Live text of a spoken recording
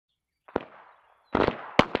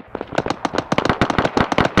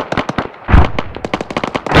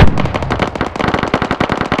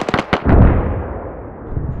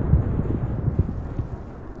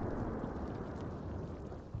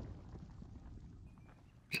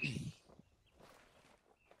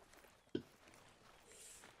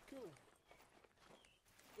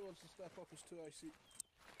wants to step up as 2IC?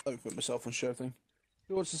 Let me put myself on shouting.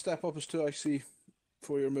 Who wants to step up as 2IC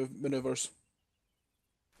for your maneuvers?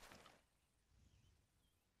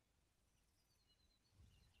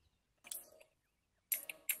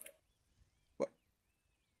 What?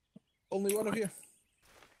 Only one of you?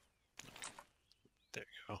 There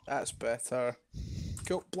you go. That's better.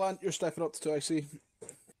 Cool. Plant, you're stepping up to 2IC.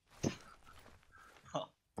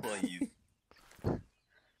 Boy, you.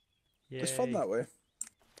 It's fun that way.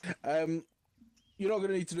 You're not going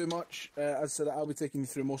to need to do much. As I said, I'll be taking you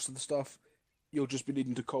through most of the stuff. You'll just be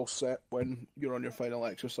needing to call set when you're on your final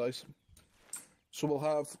exercise. So we'll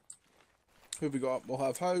have... Who have we got? We'll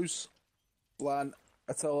have House, Blant,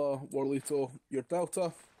 Attila, Warlito, your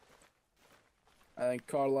Delta. And then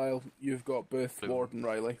Carlisle, you've got Booth, Ward and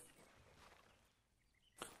Riley.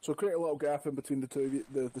 So create a little gap in between the two of you,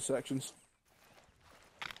 the sections.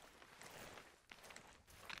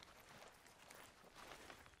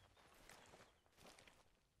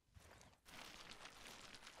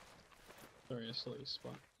 Sorry, I saw your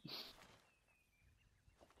spot.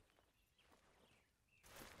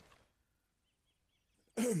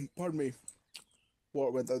 Pardon me.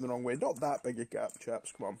 Water went down the wrong way. Not that big a gap,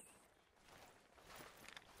 chaps. Come on.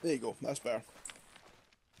 There you go. That's better.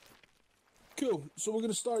 Cool. So we're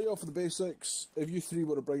going to start you off with the basics. If you three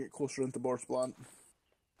want to bring it closer into Boris Blunt,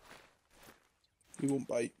 he won't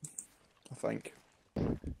bite, I think.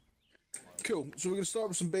 Cool. So we're going to start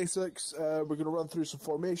with some basics. We're going to run through some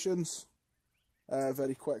formations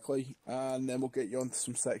very quickly, and then we'll get you onto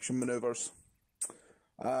some section manoeuvres.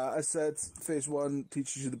 As said, Phase 1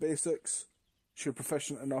 teaches you the basics. So you're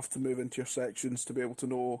proficient enough to move into your sections to be able to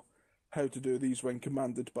know how to do these when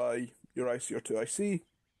commanded by your IC or 2IC,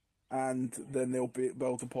 and then they'll be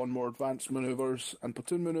built upon more advanced manoeuvres and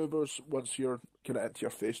platoon manoeuvres once you're kind of into your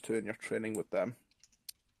Phase 2 and you're training with them.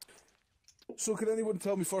 So can anyone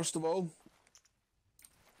tell me, first of all,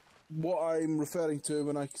 what I'm referring to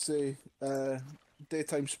when I say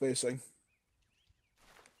daytime spacing?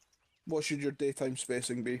 What should your daytime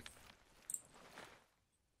spacing be?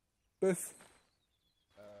 Booth?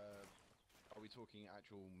 Are we talking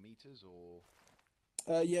actual meters or?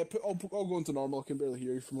 Yeah, I'll go into normal. I can barely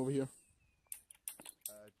hear you from over here.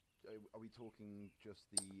 Are we talking just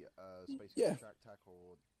the spacing Yeah. track tack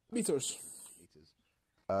or Meters. meters?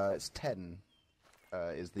 It's 10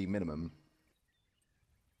 is the minimum.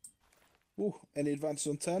 Ooh, any advances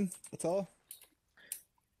on 10? Atala?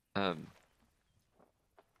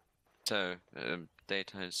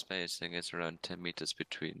 Daytime spacing is around 10 meters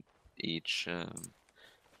between each,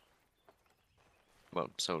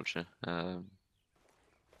 soldier.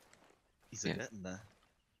 He's Yeah. getting there.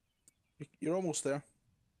 You're almost there.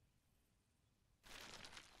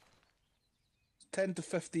 10 to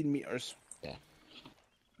 15 meters. Yeah.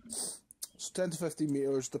 So 10 to 15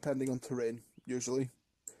 meters, depending on terrain, usually.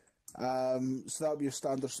 So that would be your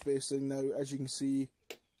standard spacing. Now, as you can see,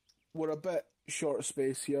 we're a bit short of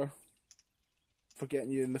space here for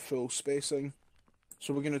getting you in the full spacing.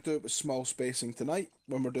 So we're going to do it with small spacing tonight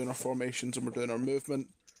when we're doing our formations and we're doing our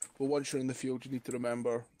movement. But once you're in the field, you need to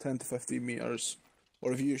remember 10 to 15 meters.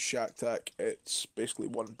 Or if you use shack tack, it's basically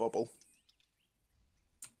one bubble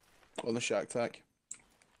on the shack tack.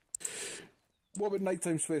 What about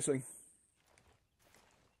nighttime spacing?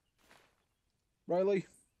 Riley?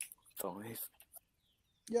 5.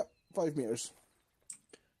 Yep, 5 meters.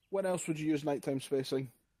 When else would you use nighttime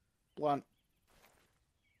spacing? Blant?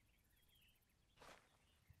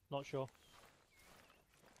 Not sure.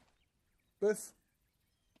 Booth?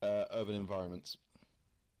 Urban environments.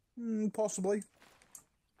 Possibly.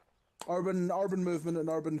 Urban movement and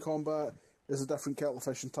urban combat is a different kettle of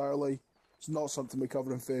fish entirely. It's not something we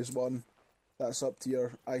cover in Phase 1. That's up to your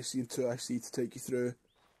IC and 2IC to take you through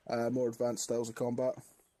more advanced styles of combat.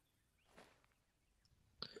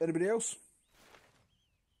 Anybody else?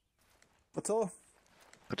 Attila?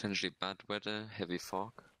 Potentially bad weather, heavy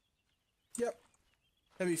fog. Yep.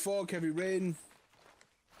 Heavy fog, heavy rain.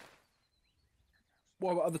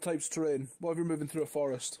 What about other types of terrain? What if you're moving through a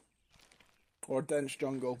forest? Or a dense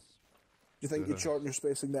jungle? Do you think you'd shorten your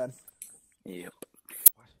spacing then? Yep.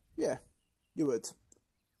 Yeah, you would.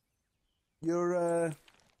 Your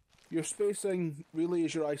spacing really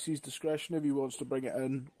is your IC's discretion if he wants to bring it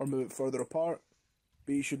in or move it further apart.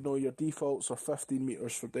 But you should know your defaults are 15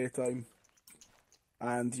 meters for daytime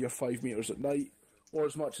and your 5 meters at night, or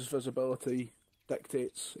as much as visibility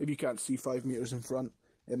dictates. If you can't see 5 meters in front,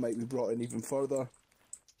 it might be brought in even further.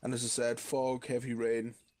 And as I said, fog, heavy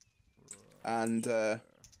rain, and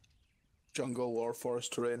jungle or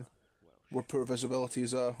forest terrain where poor visibility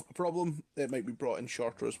is a problem, it might be brought in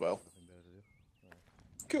shorter as well.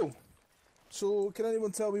 Cool. So, can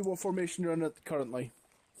anyone tell me what formation you're in currently?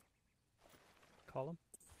 Column.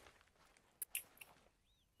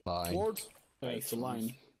 Line. Ward? It's the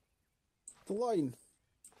line. The line.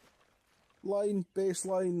 Line,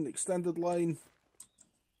 baseline, extended line.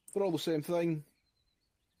 They're all the same thing.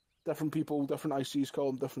 Different people, different ICs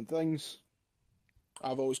call them different things.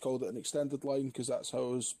 I've always called it an extended line because that's how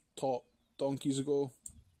I was taught donkeys ago.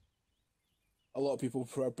 A lot of people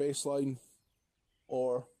prefer baseline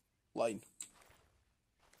or line.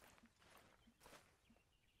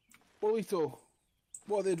 Olito,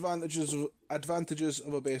 what are the advantages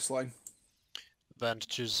of a baseline?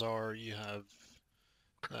 Advantages are you have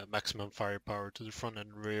maximum firepower to the front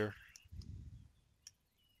and rear.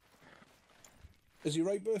 Is he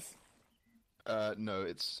right, Booth? No,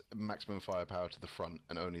 it's maximum firepower to the front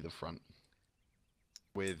and only the front,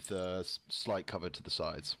 with slight cover to the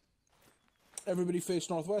sides. Everybody face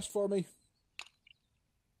northwest for me.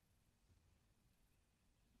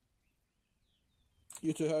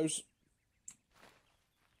 You two, house.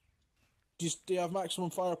 Do you have maximum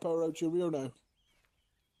firepower out to your rear now?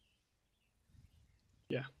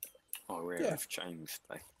 Yeah. Oh, rear have changed.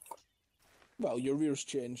 Well, your rear's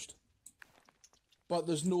changed. But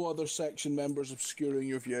there's no other section members obscuring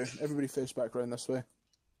your view. Everybody face back round this way.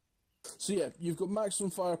 So yeah, you've got maximum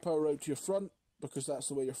firepower out to your front, because that's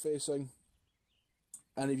the way you're facing.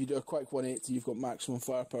 And if you do a quick 180, you've got maximum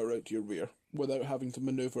firepower out to your rear, without having to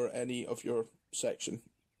manoeuvre any of your section,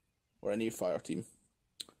 or any fire team.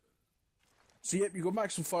 So yep, you've got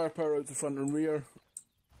maximum firepower out to the front and rear,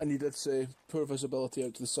 and you did say poor visibility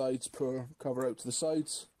out to the sides, poor cover out to the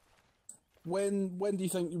sides. When do you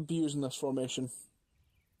think you'd be using this formation?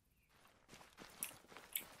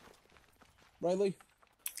 Riley?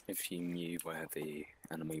 If you knew where the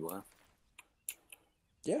enemy were.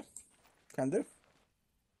 Yeah, can do.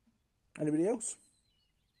 Anybody else?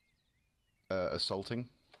 Assaulting.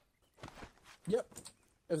 Yep.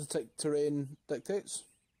 If the terrain dictates.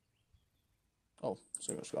 Oh,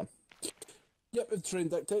 sorry, it's gone. Yep, if the terrain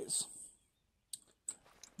dictates.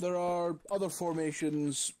 There are other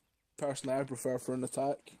formations, personally, I prefer for an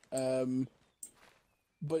attack.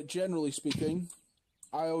 But generally speaking,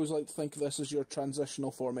 I always like to think of this as your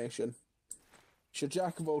transitional formation. It's your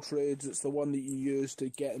jack of all trades, it's the one that you use to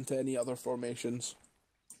get into any other formations.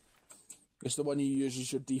 It's the one you use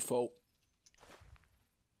as your default.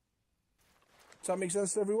 Does that make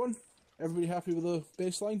sense to everyone? Everybody happy with the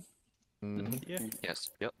baseline? Yeah. Yes.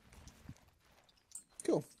 Yep.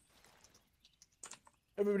 Cool.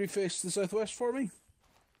 Everybody face the southwest for me.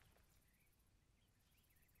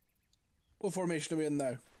 What formation are we in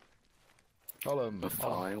now? Column. A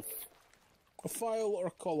file. A file or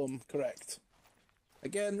a column, correct.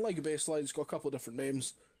 Again, like a baseline, it's got a couple of different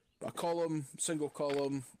names. But a column,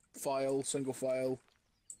 file, single file.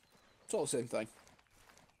 It's all the same thing.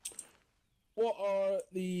 What are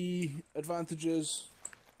the advantages?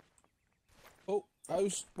 Oh,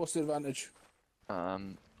 house, what's the advantage?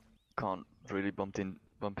 Can't really bump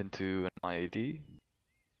into an IAD.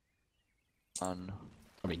 And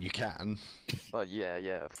I mean, you can. well, yeah,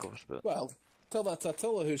 of course, but Well, tell that to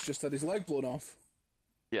Attila who's just had his leg blown off.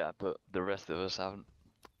 yeah, but the rest of us haven't.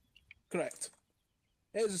 Correct.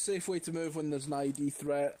 It is a safe way to move when there's an ID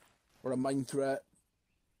threat or a mine threat,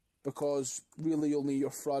 because really only your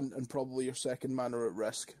front and probably your second man are at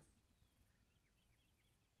risk.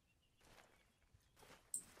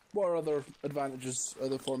 What are other advantages of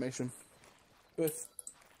the formation? Booth?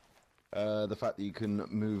 The fact that you can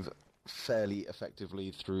move fairly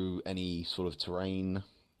effectively through any sort of terrain,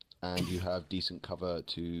 and you have decent cover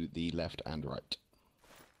to the left and right.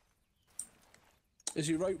 Is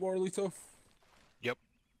he right, Warlito? Yep.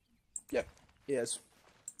 Yep, he is.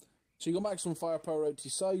 So you got maximum firepower out to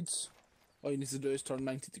your sides. All you need to do is turn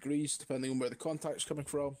 90 degrees, depending on where the contact's coming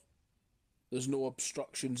from. There's no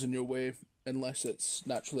obstructions in your way, unless it's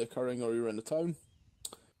naturally occurring or you're in a town.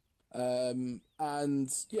 And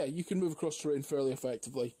yeah, you can move across terrain fairly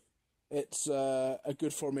effectively. It's a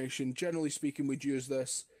good formation. Generally speaking, we'd use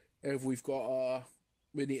this if we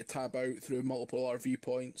need to tab out through multiple RV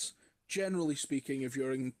points. Generally speaking, if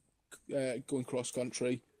you're going cross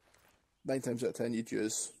country, 9 times out of 10 you'd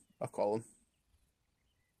use a column.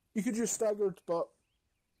 You could use staggered, but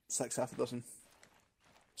 6 half a dozen.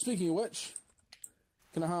 Speaking of which,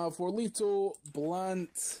 can I have Warlito,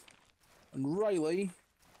 Blant, and Riley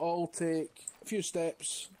all take a few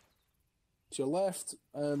steps to your left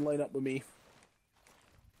and line up with me?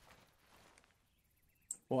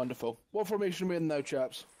 Wonderful. What formation are we in now,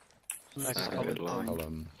 chaps? Next Staggered column.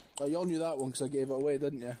 line. Oh, you all knew that one because I gave it away,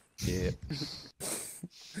 didn't you? Yeah.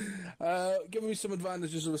 Give me some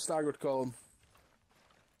advantages of a staggered column.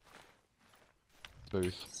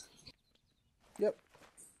 booth. Yep.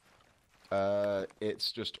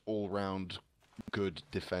 It's just all-round good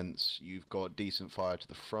defense. You've got decent fire to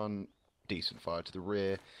the front, decent fire to the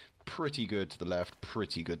rear, pretty good to the left,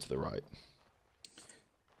 pretty good to the right.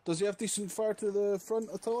 Does he have decent fire to the front,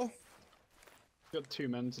 Attila? Got 2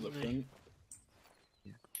 men to the front.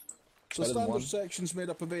 So Better than one. standard section's made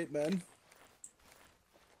up of 8 men.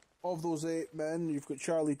 Of those 8 men, you've got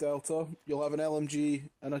Charlie Delta. You'll have an LMG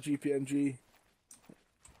and a GPMG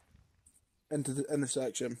in the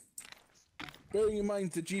section. Bearing in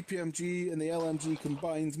mind the GPMG and the LMG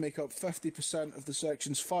combined make up 50% of the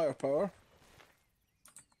section's firepower,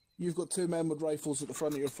 you've got 2 men with rifles at the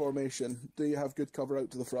front of your formation. Do you have good cover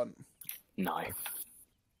out to the front? No.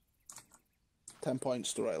 10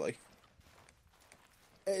 points to Riley.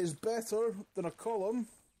 It is better than a column.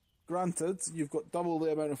 Granted, you've got double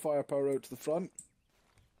the amount of firepower out to the front.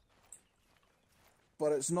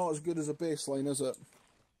 But it's not as good as a baseline, is it?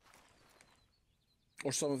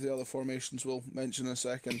 Or some of the other formations we'll mention in a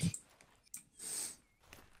second.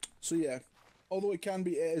 So yeah, although it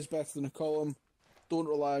is better than a column, don't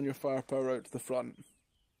rely on your firepower out to the front.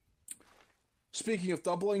 Speaking of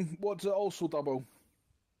doubling, what does it also double?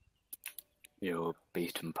 Your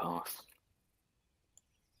beaten path.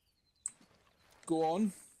 Go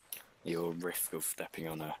on. Your risk of stepping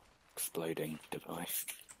on a exploding device.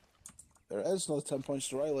 There it is, another 10 points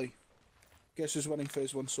to Riley. Guess who's winning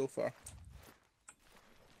phase 1 so far?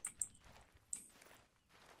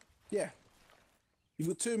 Yeah. You've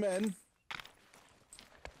got 2 men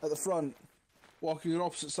at the front walking on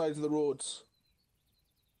opposite sides of the roads.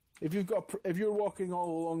 If you're walking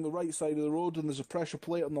all along the right side of the road and there's a pressure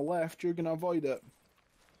plate on the left, you're going to avoid it.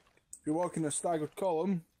 If you're walking a staggered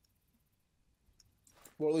column,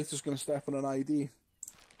 Orlito's going to step on an ID.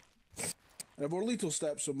 And if Orlito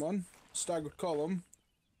steps on one, staggered column,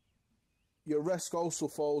 your risk also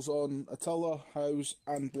falls on Attila, House,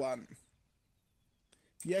 and Blant.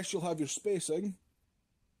 Yes, you'll have your spacing,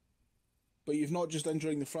 but you've not just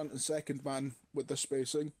injuring the front and second man with this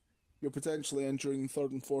spacing, you're potentially injuring the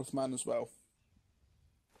third and fourth man as well.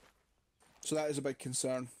 So that is a big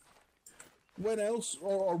concern. When else,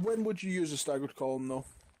 or when would you use a staggered column though?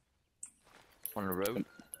 On a road?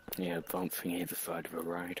 Yeah, advancing either side of a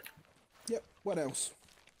road. Yep, when else?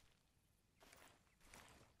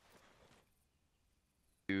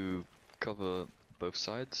 You cover both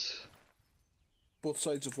sides Both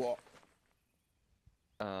sides of what?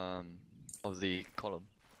 of the column.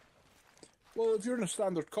 Well, if you're in a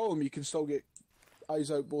standard column, you can still get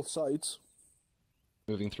eyes out both sides.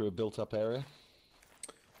 Moving through a built-up area.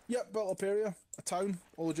 Yep, built up area, a town.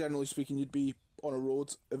 Although generally speaking, you'd be on a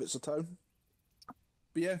road if it's a town.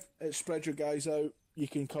 But yeah, it spreads your guys out. You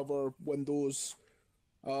can cover windows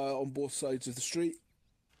on both sides of the street,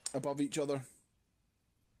 above each other.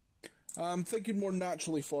 I'm thinking more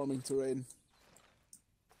naturally forming terrain.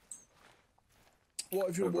 What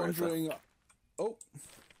if you're A river. wandering... Oh.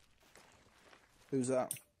 Who's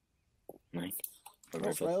that? No. A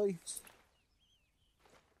That's river. Riley.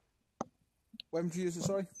 When would you use it,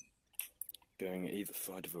 sorry? Going either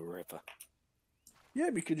side of a river. Yeah,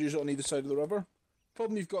 we could use it on either side of the river.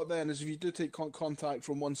 Problem you've got then is if you do take contact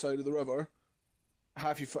from one side of the river,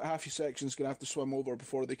 half your section's going to have to swim over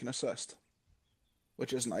before they can assist,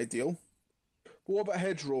 which isn't ideal. But what about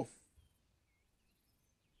hedgerow?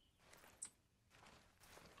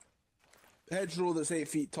 Hedgerow that's 8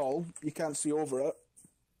 feet tall, you can't see over it,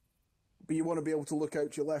 but you want to be able to look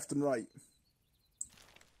out to your left and right.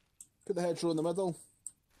 Put the hedgerow in the middle,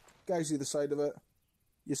 guys either side of it,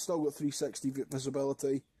 you've still got 360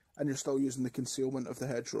 visibility, and you're still using the concealment of the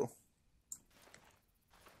hedgerow.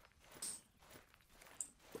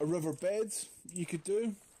 A riverbed you could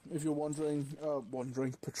do if you're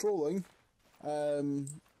patrolling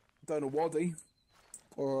down a wadi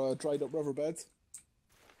or a dried up riverbed.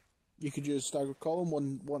 You could use staggered column,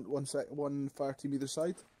 one fire team either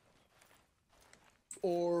side.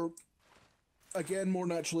 Or, again, more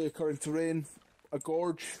naturally occurring terrain, a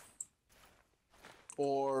gorge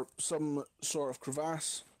or some sort of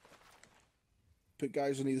crevasse. Put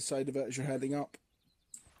guys on either side of it as you're heading up.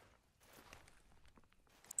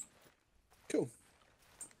 Cool.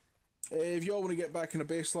 If you all want to get back in a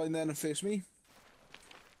baseline then and face me.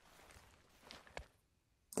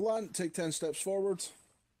 Blant, take 10 steps forward.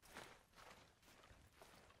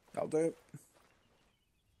 That'll do it.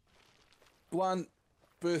 Blant,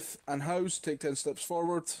 Booth and House, take 10 steps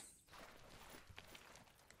forward.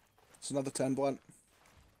 It's another 10, Blant.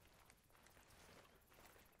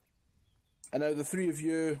 And now the three of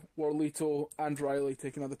you, Warlito and Riley,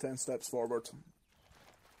 take another 10 steps forward.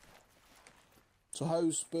 So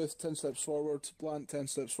House, Booth 10 steps forward, Blant 10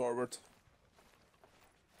 steps forward.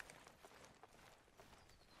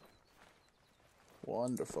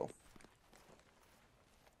 Wonderful.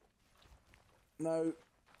 Now,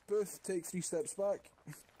 Booth, take 3 steps back.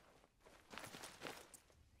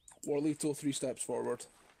 Warlito, 3 steps forward.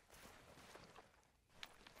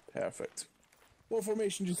 Perfect. What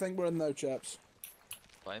formation do you think we're in now, chaps?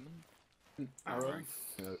 Diamond? Arrow.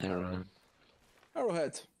 Arrow.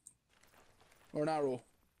 Arrowhead. Or an arrow.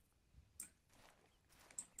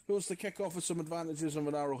 Who wants to kick off with some advantages of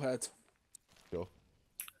an arrowhead? Sure.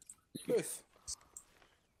 Booth.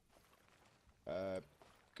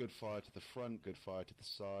 Good fire to the front, good fire to the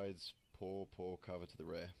sides, poor cover to the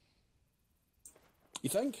rear. You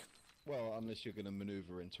think? Well, unless you're going to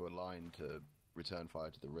maneuver into a line to return fire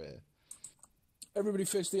to the rear. Everybody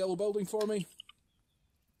face the yellow building for me.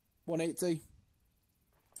 180.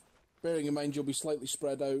 Bearing in mind you'll be slightly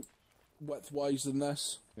spread out width-wise than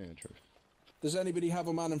this. Yeah, true. Does anybody have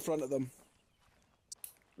a man in front of them?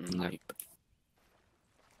 Nope.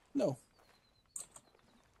 No.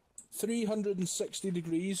 360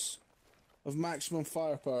 degrees of maximum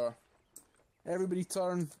firepower. Everybody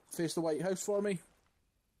turn, face the White House for me.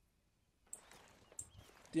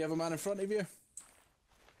 Do you have a man in front of you?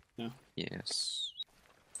 Yes.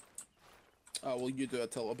 Oh, well, you do,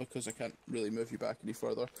 Attila, because I can't really move you back any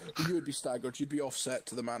further. You would be staggered. You'd be offset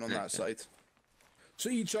to the man on that side. So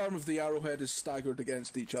each arm of the arrowhead is staggered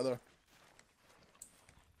against each other.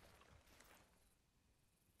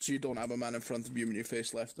 So you don't have a man in front of you when you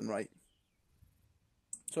face left and right.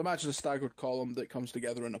 So imagine a staggered column that comes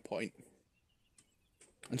together in a point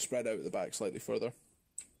and spread out at the back slightly further.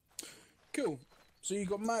 Cool. So you've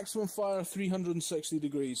got maximum fire 360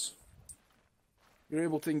 degrees. You're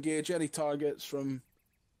able to engage any targets from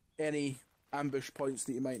any ambush points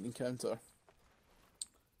that you might encounter.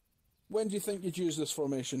 When do you think you'd use this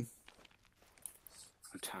formation?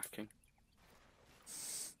 Attacking.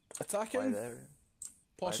 Attacking? Wide area.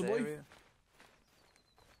 Possibly. Wide area.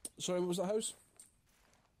 Sorry, what was that, House?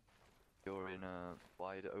 You're in a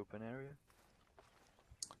wide open area.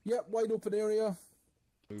 Yep, wide open area.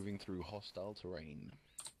 Moving through hostile terrain.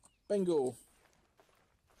 Bingo.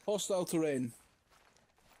 Hostile terrain.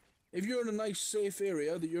 If you're in a nice safe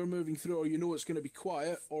area that you're moving through, or you know it's going to be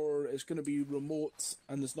quiet, or it's going to be remote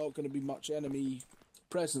and there's not going to be much enemy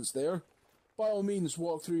presence there, by all means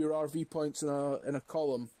walk through your RV points in a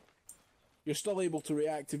column. You're still able to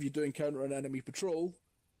react if you do encounter an enemy patrol,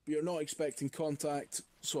 but you're not expecting contact,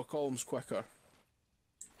 so a column's quicker.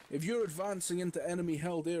 If you're advancing into enemy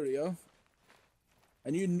held area,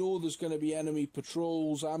 and you know there's going to be enemy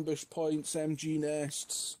patrols, ambush points, MG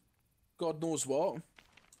nests, God knows what,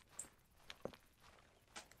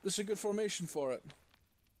 this is a good formation for it.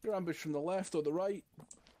 You're ambushed from the left or the right,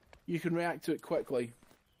 you can react to it quickly.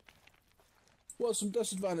 What are some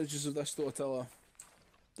disadvantages of this though, Attila?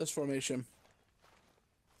 This formation?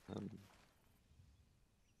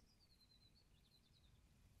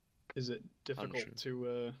 Is it difficult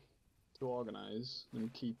to organise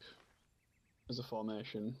and keep as a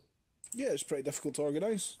formation? Yeah, it's pretty difficult to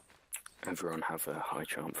organise. Everyone have a high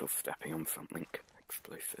chance of stepping on something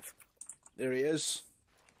explosive. There he is.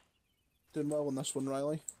 Doing well on this one,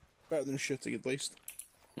 Riley. Better than shooting, at least.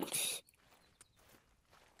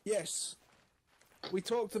 Yes. We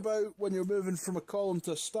talked about when you're moving from a column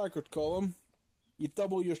to a staggered column, you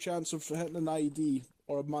double your chance of hitting an IED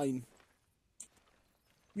or a mine.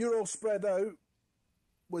 You're all spread out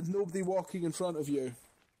with nobody walking in front of you.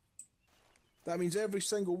 That means every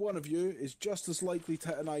single one of you is just as likely to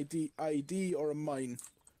hit an IED or a mine.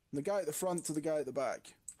 From the guy at the front to the guy at the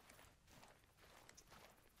back.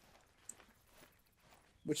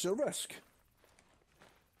 Which is a risk.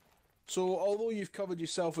 So, although you've covered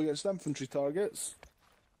yourself against infantry targets,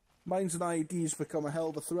 mines and IEDs become a hell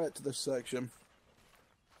of a threat to this section.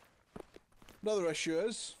 Another issue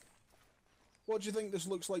is, what do you think this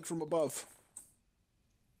looks like from above?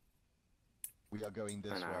 We are going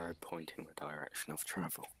this An way. arrow pointing the direction of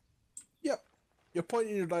travel. Yep, you're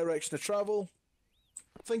pointing your direction of travel.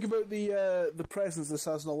 Think about the presence this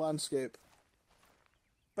has in a landscape.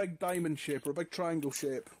 Big diamond shape or a big triangle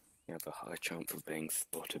shape. You have a high chance of being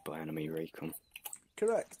spotted by enemy recon.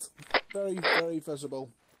 Correct. Very, very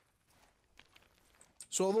visible.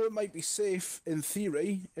 So although it might be safe in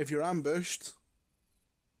theory if you're ambushed,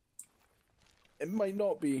 it might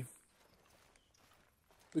not be.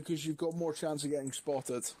 Because you've got more chance of getting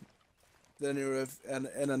spotted than you're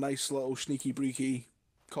in a nice little sneaky breaky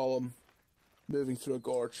column moving through a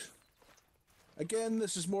gorge. Again,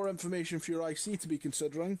 this is more information for your IC to be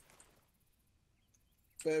considering.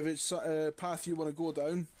 But if it's a path you want to go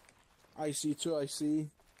down, IC to IC,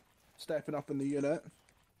 stepping up in the unit,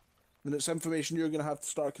 then it's information you're going to have to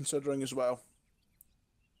start considering as well.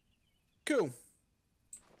 Cool.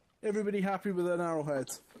 Everybody happy with an arrowhead?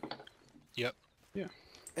 Yep. Yeah.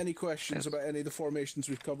 Any questions about any of the formations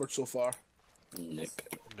we've covered so far? Nope.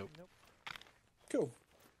 Nope. Cool.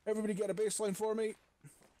 Everybody get a baseline for me.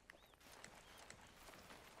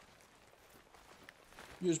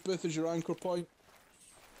 Use Booth as your anchor point.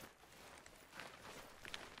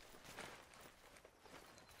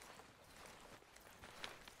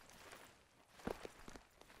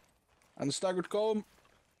 And the staggered column.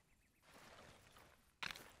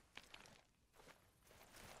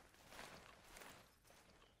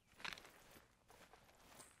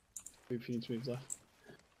 If you need to move left.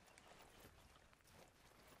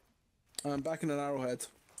 And back in an arrowhead.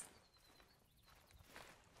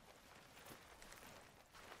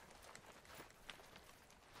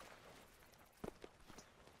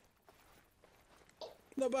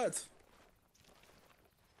 Not bad.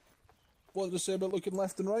 What did I say about looking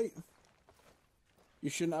left and right?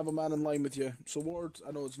 You shouldn't have a man in line with you. So Ward,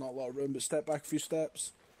 I know it's not a lot of room, but step back a few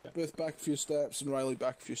steps. Yeah. Booth back a few steps, and Riley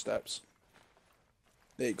back a few steps.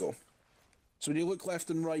 There you go. So when you look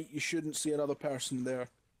left and right, you shouldn't see another person there.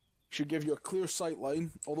 Should give you a clear sight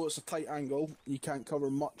line, although it's a tight angle, you can't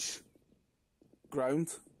cover much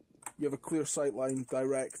ground. You have a clear sight line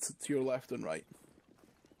direct to your left and right.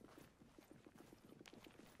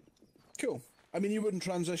 Cool. I mean, you wouldn't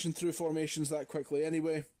transition through formations that quickly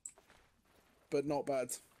anyway, but not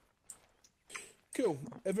bad. Cool.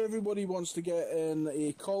 If everybody wants to get in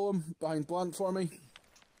a column behind Blunt for me.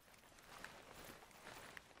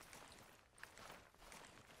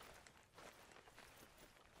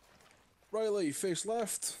 Riley, face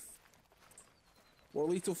left.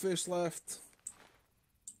 Warlito, face left.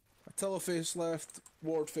 Attila, face left.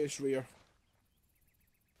 Ward, face rear.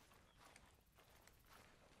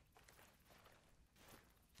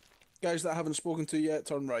 Guys that I haven't spoken to yet,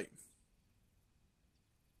 turn right.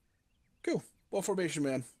 Cool. What formation,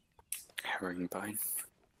 man? Herringbone.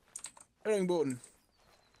 Herringbone.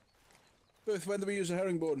 Booth, when do we use a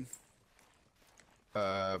herringbone?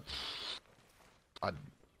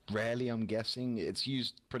 Rarely, I'm guessing. It's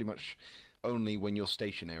used pretty much only when you're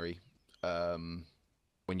stationary. When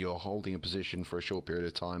you're holding a position for a short period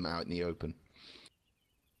of time out in the open.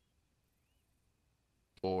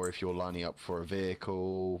 Or if you're lining up for a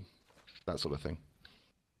vehicle, that sort of thing.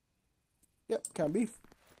 Yep, can be.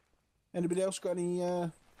 Anybody else got any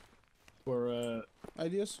We're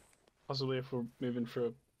ideas? possibly if we're moving for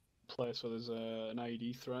a place where there's an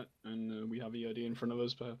IED threat and we have EID in front of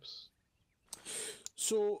us, perhaps.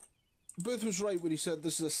 So, Booth was right when he said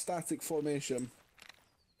this is a static formation.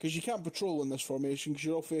 Because you can't patrol in this formation because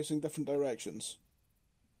you're all facing different directions.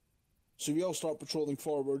 So if you all start patrolling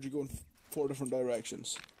forward, you go in 4 different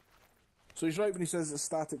directions. So he's right when he says it's a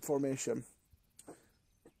static formation.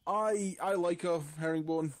 I like a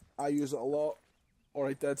herringbone. I use it a lot. Or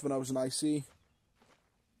I did when I was in IC.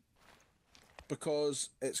 Because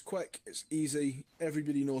it's quick, it's easy,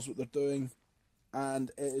 everybody knows what they're doing, and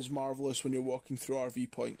it is marvellous when you're walking through RV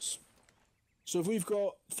points. So if we've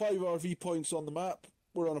got 5 RV points on the map,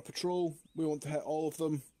 we're on a patrol, we want to hit all of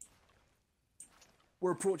them.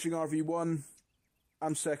 We're approaching RV1,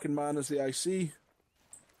 I'm second man as the IC.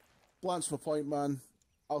 Blant's my point man,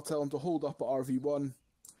 I'll tell him to hold up at RV1,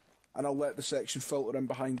 and I'll let the section filter in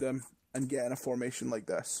behind him and get in a formation like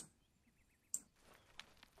this.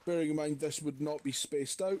 Bearing in mind this would not be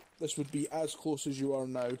spaced out, this would be as close as you are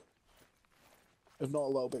now, if not a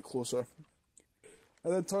little bit closer.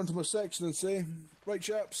 And then turn to my section and say, right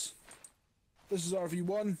chaps, this is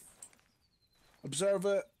RV1, observe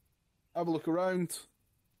it, have a look around,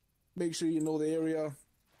 make sure you know the area.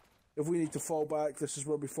 If we need to fall back, this is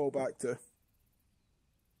where we fall back to.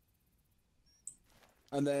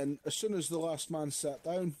 And then, as soon as the last man sat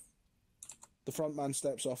down, the front man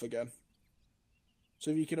steps off again. So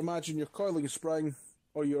if you can imagine you're coiling a spring,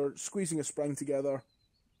 or you're squeezing a spring together,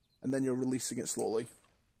 and then you're releasing it slowly.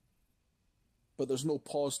 But there's no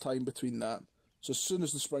pause time between that. So as soon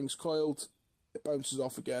as the spring's coiled, it bounces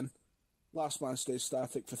off again. Last man stays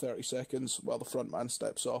static for 30 seconds, while the front man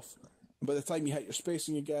steps off. And by the time you hit your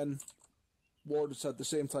spacing again, Ward has had the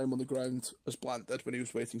same time on the ground as Blant did when he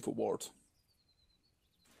was waiting for Ward.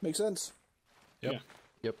 Make sense? Yep. Yeah.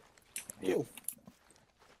 Yep. Cool.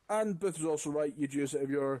 And Booth was also right, you'd use it if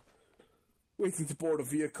you're waiting to board a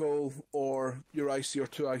vehicle, or your IC or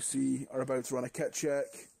 2IC are about to run a kit check,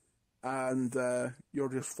 and you're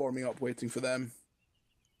just forming up waiting for them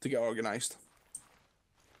to get organised.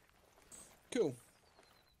 Cool.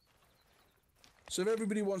 So if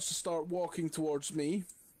everybody wants to start walking towards me,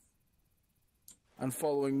 and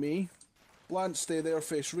following me. Blanche, stay there,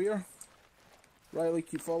 face rear. Riley,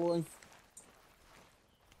 keep following.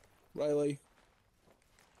 Riley.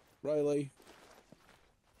 Riley.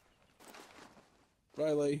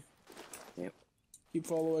 Riley. Yep. Keep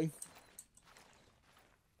following.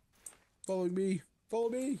 Following me. Follow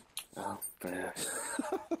me. Oh, brilliant.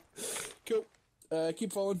 Cool.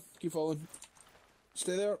 Keep following. Keep following.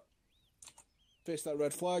 Stay there. Face that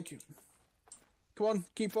red flag. Come on,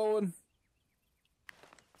 keep following.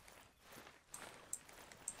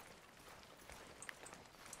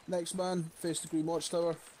 Next man, face the green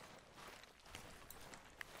watchtower.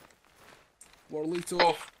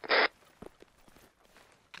 Warlito.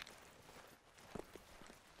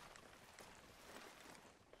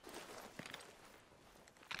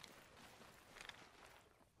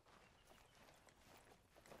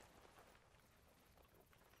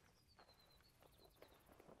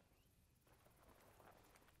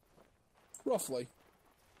 Roughly.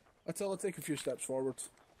 Until I take a few steps forward.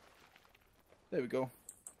 There we go.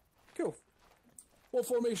 Cool. What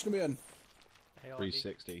formation are we in? ARD.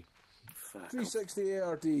 360. Fuck. 360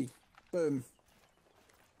 ARD. Boom.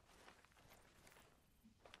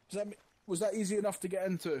 Was that easy enough to get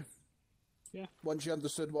into? Yeah. Once you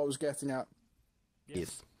understood what I was getting at.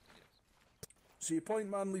 Yes. So your point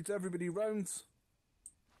man leads everybody round,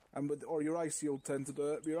 and or your IC will tend to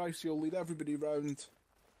do it. Your IC will lead everybody round,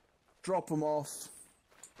 drop them off,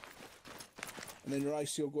 and then your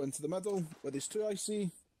IC will go into the middle with his 2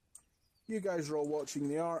 IC. You guys are all watching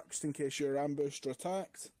the arcs in case you're ambushed or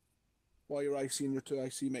attacked, while your IC and your 2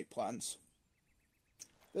 IC make plans.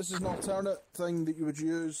 This is an alternate thing that you would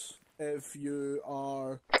use if you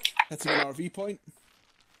are hitting an RV point.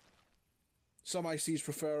 Some ICs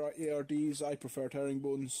prefer ARDs, I prefer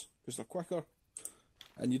herringbones because they're quicker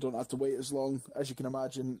and you don't have to wait as long. As you can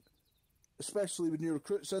imagine, especially with new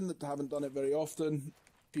recruits in that haven't done it very often,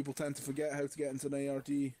 people tend to forget how to get into an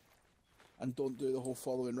ARD and don't do the whole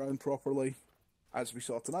following round properly, as we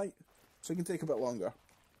saw tonight. So it can take a bit longer.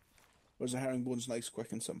 Whereas a herringbone's nice,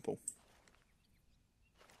 quick and simple.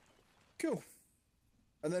 Cool.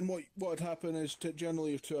 And then what would happen is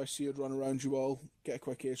generally your 2 IC would run around you all, get a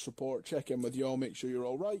quick ace report, check in with you all, make sure you're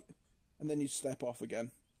all right, and then you'd step off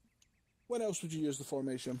again. When else would you use the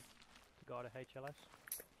formation? Guard a HLS.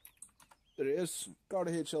 There it is. Guard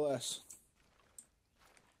a HLS.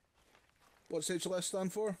 What's HLS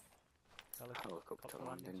stand for? Helicopter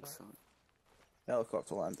landing site.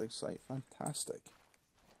 Helicopter landing site. Fantastic.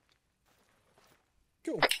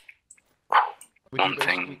 Cool. One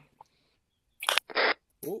thing.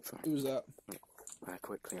 Oh, who was that?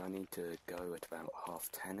 Quickly, I need to go at about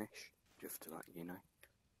 10:30ish, just to let you know.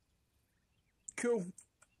 Cool.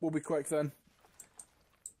 We'll be quick then.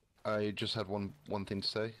 I just had one thing to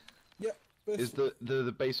say. Yep. Is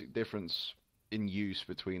the basic difference in use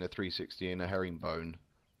between a 360 and a herringbone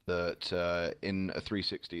that in a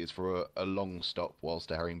 360 is for a long stop,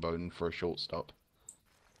 whilst a herringbone for a short stop?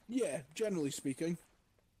 Yeah, generally speaking.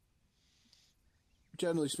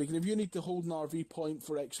 Generally speaking, if you need to hold an RV point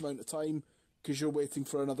for X amount of time because you're waiting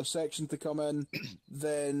for another section to come in,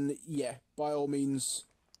 then yeah, by all means,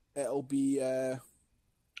 it'll be an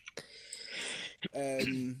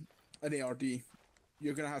ARD.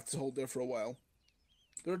 You're going to have to hold there for a while.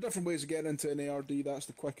 There are different ways of getting into an ARD. That's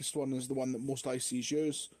the quickest one, is the one that most ICs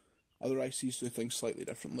use. Other ICs do things slightly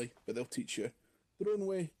differently, but they'll teach you their own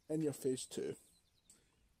way in your phase 2.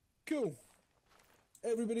 Cool.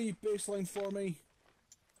 Everybody, baseline for me.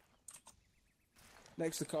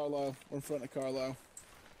 Next to Carlisle, or in front of Carlisle.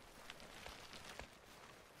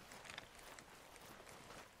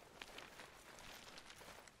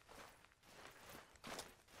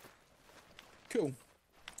 Cool.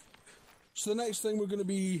 So the next thing we're going to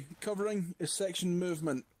be covering is section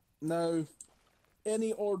movement. Now,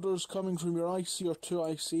 any orders coming from your IC or 2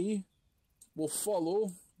 IC will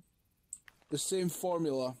follow the same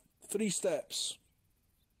formula. 3 steps.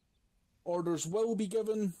 Orders will be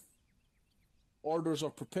given. Orders are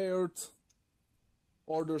prepared.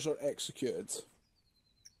 Orders are executed.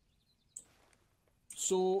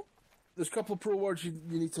 So, there's a couple of pro words you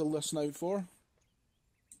need to listen out for.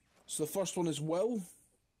 So the first one is will.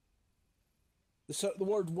 The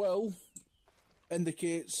word will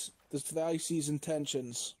indicates the IC's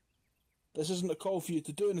intentions. This isn't a call for you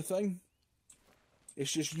to do anything.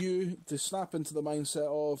 It's just you to snap into the mindset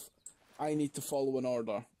of, I need to follow an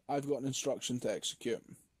order. I've got an instruction to execute.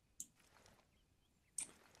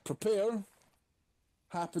 Prepare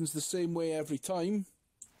happens the same way every time.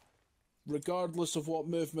 Regardless of what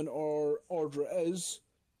movement or order it is,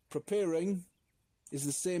 preparing is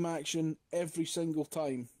the same action every single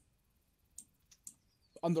time.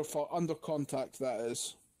 under contact, that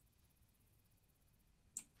is.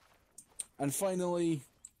 And finally,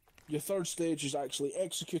 your third stage is actually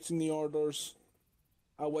executing the orders,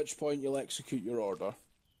 at which point you'll execute your order.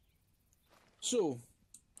 So,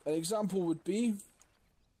 an example would be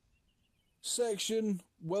section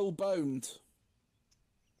will bound.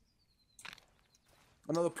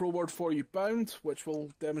 Another pro word for you, bound, which we'll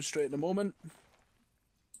demonstrate in a moment.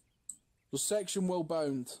 So section will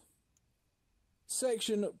bound.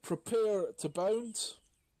 Section prepare to bound.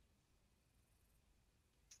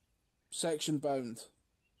 Section bound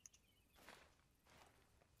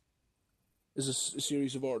is a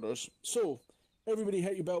series of orders. So, everybody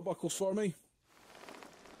hit your belt buckles for me.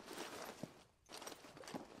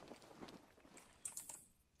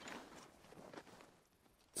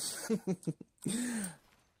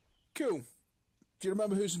 Cool. Do you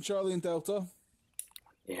remember who's in Charlie and Delta?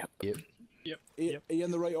 Yep. Are you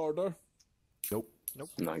in the right order? Nope.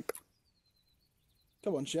 Nope.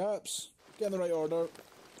 Come on, chaps. Get in the right order.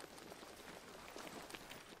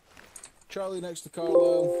 Charlie next to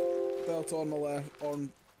Carlisle. Delta on my left. On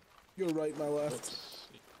your right, my left.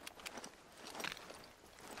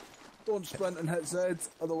 Don't sprint and hit Z,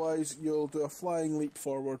 otherwise you'll do a flying leap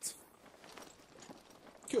forward.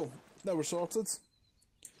 Cool. Now we're sorted.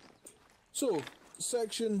 So,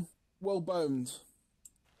 section will bound.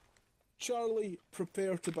 Charlie,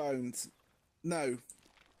 prepare to bound. Now,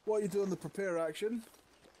 what you do in the prepare action?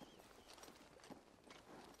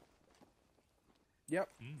 Yep.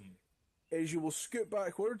 Is you will scoot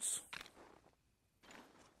backwards.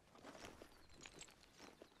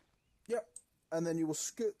 Yep. And then you will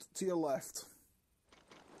scoot to your left.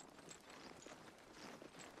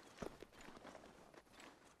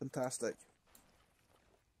 Fantastic.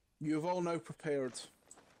 You have all now prepared.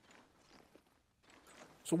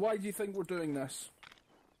 So why do you think we're doing this,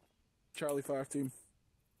 Charlie Fire Team?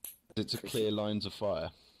 It's a clear lines of fire.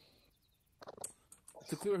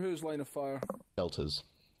 To clear whose line of fire? Deltas.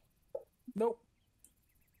 Nope.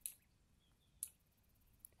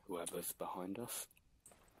 Whoever's behind us.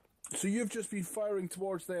 So you've just been firing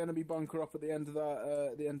towards the enemy bunker up at the end of that,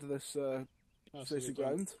 at the end of this facing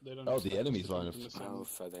ground. Oh, the enemy's line of Oh,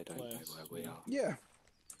 so they don't know where we are. Yeah.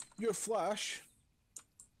 Your flash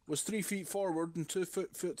was 3 feet forward and 2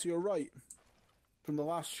 foot to your right from the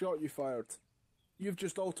last shot you fired. You've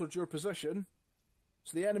just altered your position,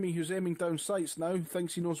 so the enemy who's aiming down sights now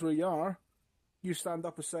thinks he knows where you are. You stand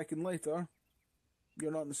up a second later,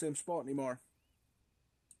 you're not in the same spot anymore.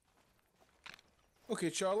 Okay,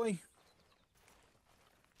 Charlie.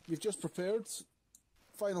 You've just prepared.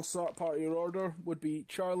 Final start part of your order would be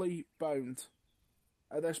Charlie bound.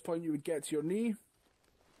 At this point you would get to your knee.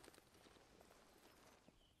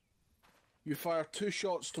 You fire 2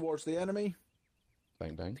 shots towards the enemy.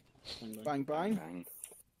 bang bang. Bang, bang. Bang.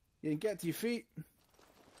 You can get to your feet.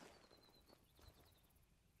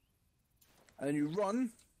 And then you run.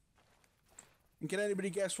 And can anybody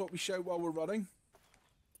guess what we shout while we're running?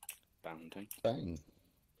 Bounding. Bang.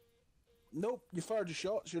 Nope, you fired your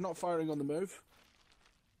shots. You're not firing on the move.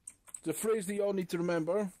 The phrase that you all need to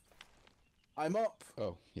remember. I'm up.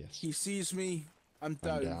 Oh, yes. He sees me. I'm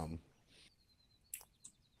I'm down. down.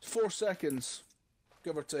 4 seconds,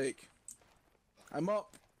 give or take. I'm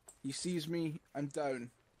up. He sees me. I'm down.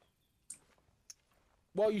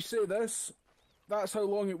 While you say this, that's how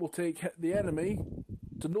long it will take the enemy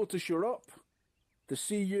to notice you're up, to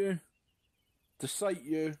see you, to sight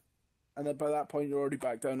you, and then by that point you're already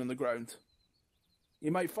back down on the ground. He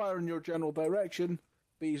might fire in your general direction,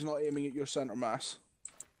 but he's not aiming at your centre mass.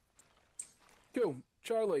 Cool.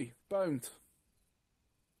 Charlie, bound.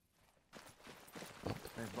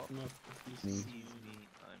 Me. I'm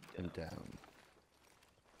And down.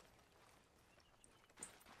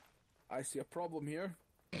 I see a problem here.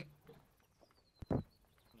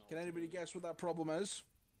 Can anybody guess what that problem is?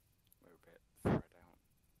 We're a bit spread out.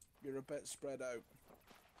 You're a bit spread out.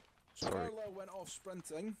 So Sorry. Carlisle went off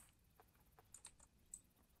sprinting.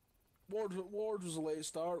 Ward was a late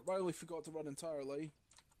start. Riley forgot to run entirely.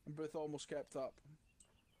 And Booth almost kept up.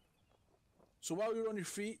 So while you're on your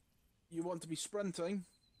feet, you want to be sprinting.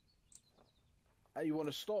 And you want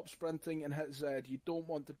to stop sprinting and hit Z. You don't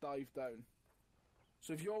want to dive down.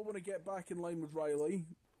 So if you all want to get back in line with Riley,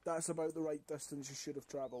 that's about the right distance you should have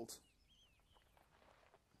travelled.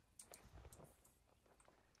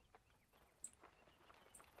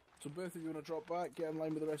 So Booth, if you want to drop back, get in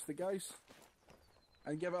line with the rest of the guys.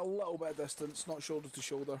 And give it a little bit of distance, not shoulder to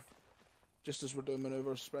shoulder. Just as we're doing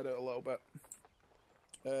manoeuvres, spread out a little bit.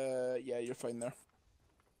 Yeah, you're fine there.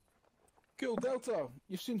 Cool, Delta.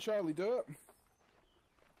 You've seen Charlie do it.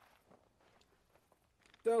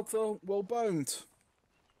 Delta, well bound.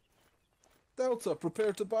 Delta,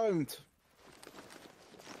 prepare to bound.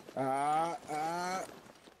 Back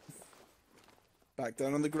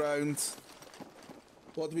down on the ground.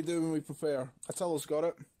 What do we do when we prepare? Attila's got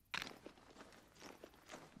it.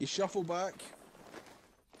 You shuffle back,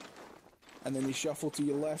 and then you shuffle to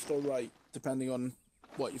your left or right, depending on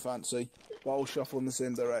what you fancy. But I'll shuffle in the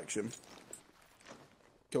same direction.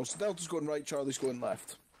 Cool, so Delta's going right, Charlie's going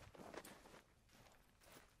left.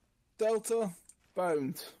 Delta,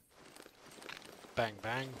 bound. Bang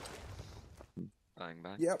bang. Bang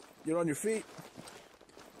bang. Yep, you're on your feet.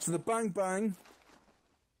 So the bang bang.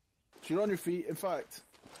 So you're on your feet. In fact,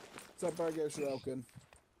 is that Barghouse or Elkin?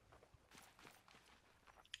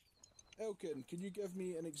 Elkin, can you give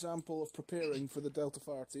me an example of preparing for the Delta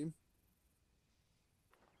Fire team?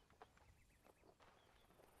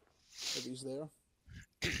 If he's there.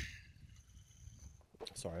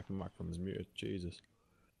 Sorry, if my microphone was muted. Jesus.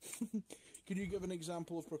 Can you give an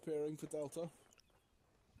example of preparing for Delta?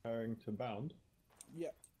 Preparing to bound.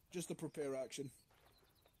 Yep, just a prepare action.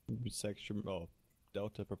 Section. Oh,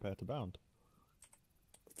 Delta prepare to bound.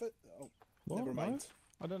 Oh, What? never mind.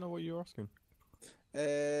 I don't know what you're asking. Let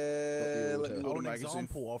me load a An magazine.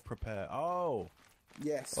 example of prepare. Oh.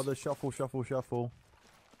 Yes. Oh, the shuffle, shuffle, shuffle.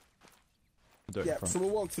 Do it in Yeah, front. so we'll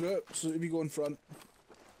walk through it. So if you go in front.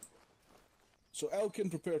 So Elkin,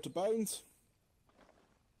 prepare to bound.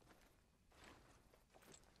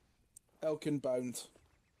 Elkin, bound.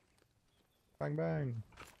 Bang bang.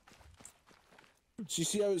 So you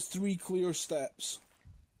see how it's 3 clear steps.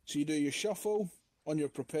 So you do your shuffle, on your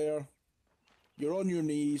prepare, you're on your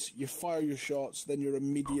knees, you fire your shots, then you're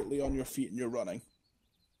immediately on your feet and you're running.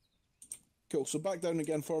 Cool, so back down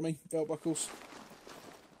again for me, belt buckles.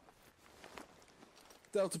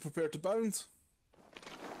 Delta, prepare to bound.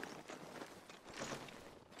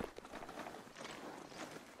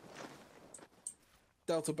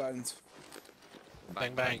 Delta, bound.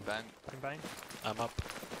 Bang bang. Bang. Bang bang. I'm up.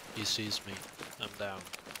 He sees me. I'm down.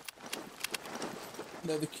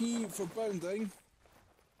 Now the key for bounding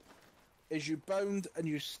is you bound and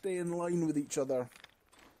you stay in line with each other.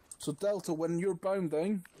 So Delta, when you're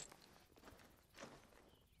bounding,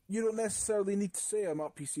 you don't necessarily need to say I'm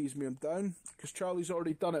up, he sees me, I'm down, because Charlie's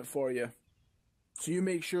already done it for you. So you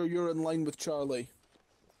make sure you're in line with Charlie.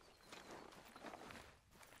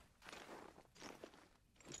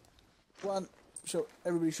 One, so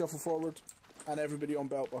everybody shuffle forward, and everybody on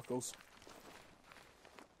belt buckles.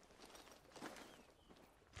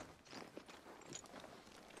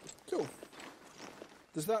 Cool.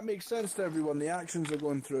 Does that make sense to everyone? The actions are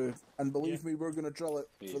going through, and believe me, we're going to drill it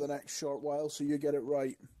for the next short while, so you get it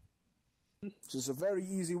right. So it's a very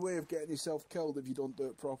easy way of getting yourself killed if you don't do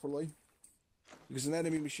it properly. Because an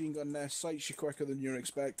enemy machine gun nest sights you quicker than you're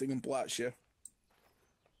expecting and blats you.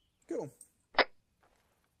 Cool.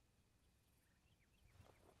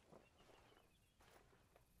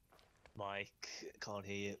 Mike, can't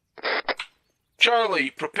hear you. Charlie,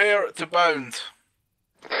 prepare to bound.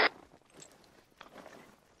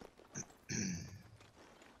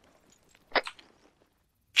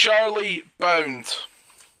 Charlie, bound.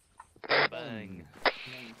 Bang.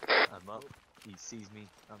 I'm up. He sees me.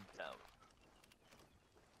 I'm down.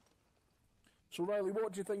 So Riley,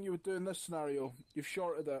 what do you think you would do in this scenario? You've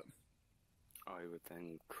shorted it. I would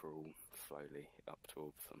then crawl slowly up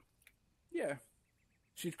towards them. Yeah.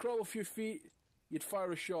 So you'd crawl a few feet, you'd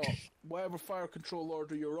fire a shot. Whatever fire control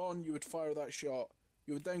order you're on, you would fire that shot.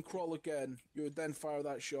 You would then crawl again, you would then fire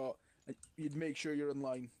that shot, and you'd make sure you're in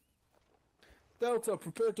line. Delta,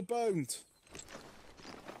 prepare to bound.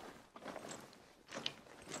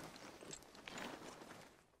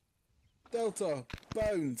 Delta,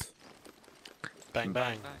 bound. Bang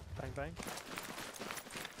bang. Bang bang.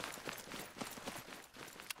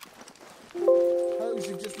 House,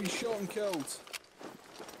 you've just been shot and killed.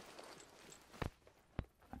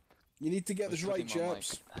 You need to get this right,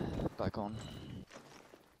 chaps. Back on.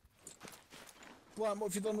 Blam,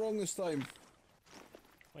 what have you done wrong this time?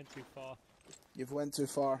 Went too far. You've went too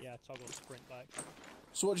far. Yeah, toggle sprint back.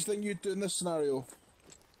 So what do you think you'd do in this scenario?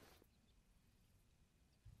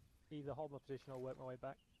 Either hold my position or work my way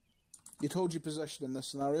back. You'd hold your position in this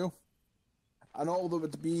scenario. And all that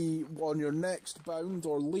would be on your next bound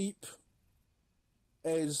or leap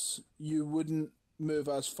is you wouldn't move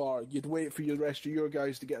as far. You'd wait for the rest of your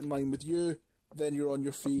guys to get in line with you, then you're on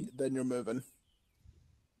your feet, then you're moving.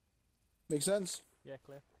 Make sense? Yeah,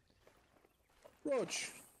 clear. Rog.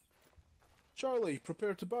 Charlie,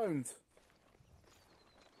 prepare to bound.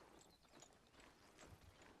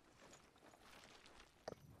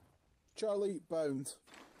 Charlie, bound.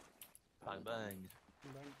 Bang bang.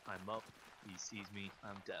 I'm up. He sees me.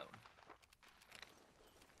 I'm down.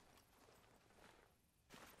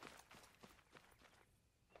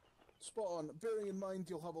 spot on. Bearing in mind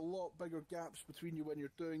you'll have a lot bigger gaps between you when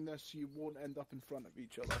you're doing this, so you won't end up in front of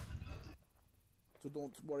each other. So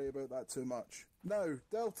don't worry about that too much. Now,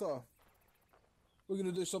 Delta. We're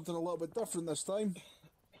going to do something a little bit different this time.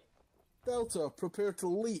 Delta, prepare to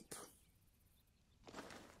leap.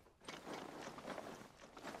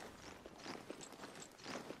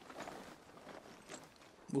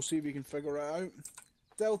 We'll see if you can figure it out.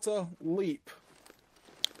 Delta, leap.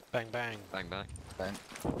 Bang bang. Bang bang. Bang.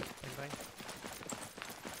 Bang bang.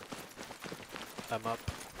 I'm up.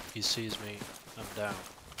 He sees me. I'm down.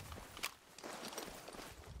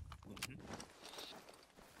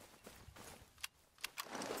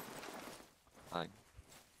 Bang.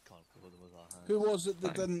 Can't go with our hands. Who was it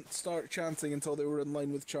that Bang. didn't start chanting until they were in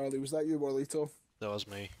line with Charlie? Was that you, Warlito? That was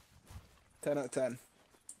me. 10 out of 10.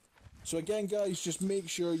 So again, guys, just make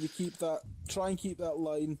sure you keep that, try and keep that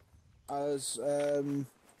line as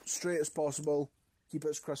straight as possible. Keep it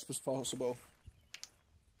as crisp as possible.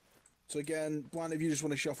 So again, Blant, if you just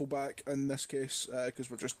want to shuffle back in this case, because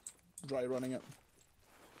we're just dry running it.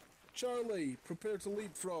 Charlie, prepare to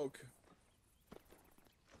leapfrog.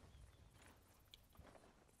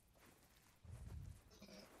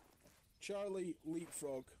 Charlie,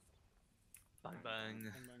 leapfrog. Bang bang.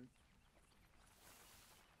 Bang, bang.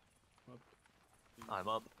 Up. I'm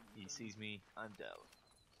up. He sees me. I'm down.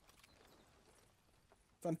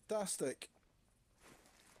 Fantastic.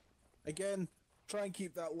 Again, try and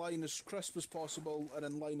keep that line as crisp as possible and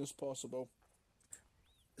in line as possible.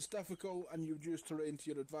 It's difficult and you've used terrain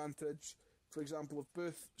to your advantage. For example, if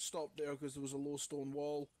Booth stopped there because there was a low stone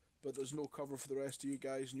wall, but there's no cover for the rest of you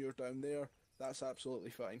guys and you're down there, that's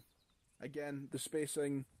absolutely fine. Again, the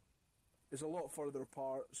spacing is a lot further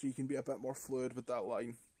apart, so you can be a bit more fluid with that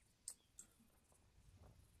line.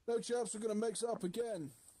 Now, chaps, we're going to mix it up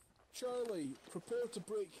again. Charlie, prepare to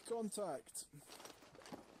break contact.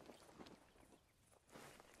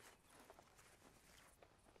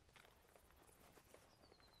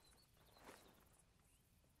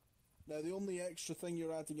 Now, the only extra thing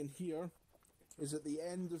you're adding in here is at the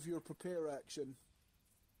end of your prepare action.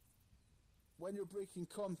 When you're breaking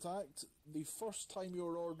contact, the first time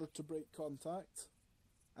you're ordered to break contact,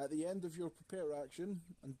 at the end of your prepare action,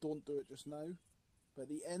 and don't do it just now, but at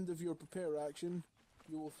the end of your prepare action,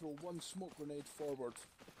 you will throw one smoke grenade forward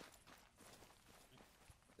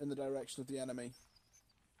in the direction of the enemy.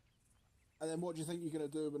 And then what do you think you're going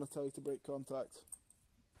to do when I tell you to break contact?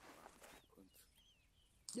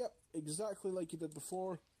 Yep, exactly like you did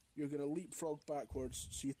before. You're going to leapfrog backwards.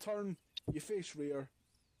 So you turn, you face rear,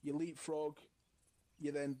 you leapfrog,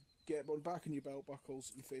 you then get one back on your belt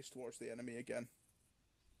buckles and face towards the enemy again.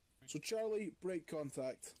 So Charlie, break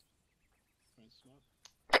contact. Right, smart.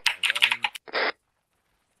 Bang bang.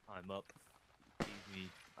 I'm up. He sees me.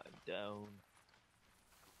 I'm down.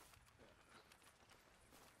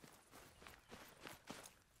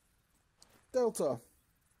 Delta,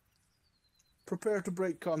 prepare to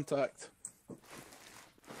break contact.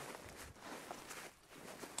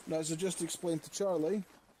 Now, as I just explained to Charlie,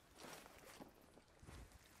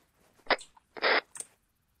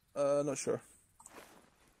 not sure.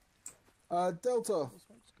 Delta,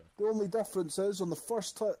 the only difference is on the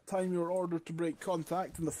first time you're ordered to break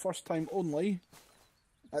contact, and the first time only,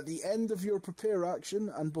 at the end of your prepare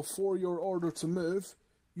action and before you're ordered to move,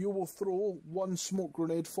 you will throw one smoke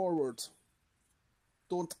grenade forward.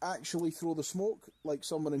 Don't actually throw the smoke like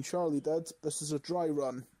someone in Charlie did. This is a dry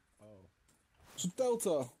run. Oh. So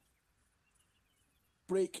Delta,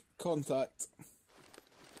 break contact.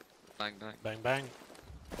 Bang bang. Bang bang.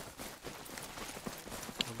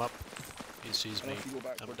 I'm up. He sees me. Off you go I'm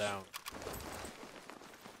backwards. down.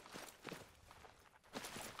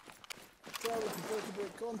 Charlie, prepare to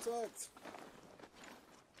break contact.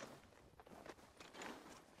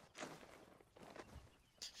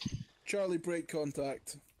 Charlie, break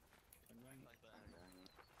contact. Bang, bang. Up,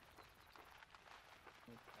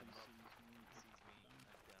 he sees me.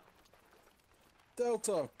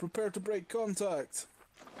 Delta, prepare to break contact.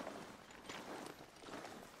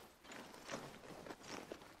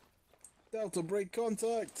 Delta, break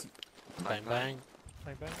contact. Bang bang.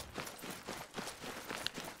 Bang bang.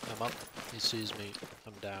 I'm up. He sees me.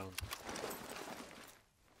 I'm down.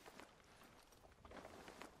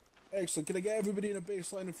 Excellent. Can I get everybody in a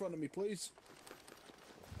baseline in front of me, please?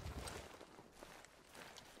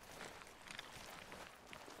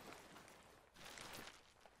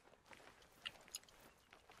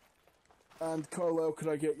 And Carlisle, could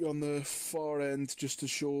I get you on the far end just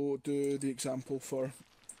to do the example for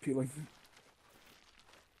peeling?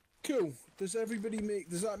 Cool. Does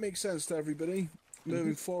that make sense to everybody?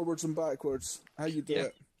 Moving forwards and backwards. How you do Yeah.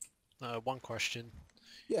 it? One question.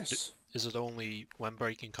 Yes. Is it only when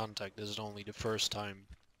breaking contact? Is it only the first time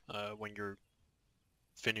when you're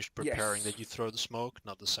finished preparing Yes. that you throw the smoke,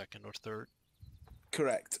 not the second or third?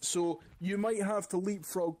 Correct. So you might have to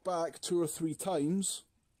leapfrog back 2 or 3 times,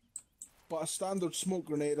 but a standard smoke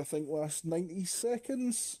grenade, I think, lasts 90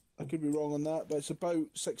 seconds. I could be wrong on that, but it's about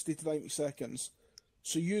 60 to 90 seconds.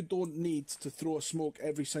 So you don't need to throw a smoke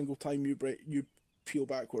every single time you peel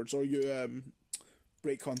backwards, or you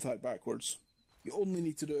break contact backwards. You only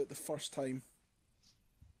need to do it the first time.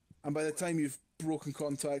 And by the time you've broken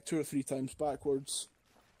contact 2 or 3 times backwards,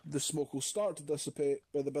 the smoke will start to dissipate,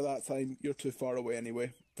 but by that time you're too far away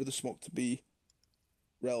anyway for the smoke to be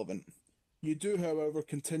relevant. You do, however,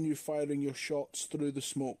 continue firing your shots through the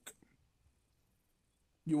smoke.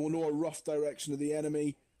 You will know a rough direction of the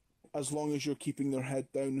enemy as long as you're keeping their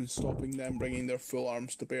head down and stopping them bringing their full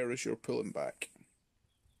arms to bear as you're pulling back.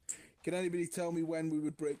 Can anybody tell me when we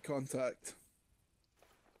would break contact?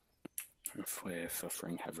 If we're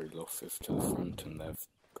suffering heavy losses to the front and they've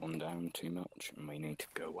gone down too much and we need to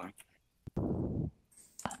go away.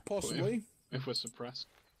 Possibly. If we're suppressed.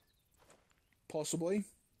 Possibly.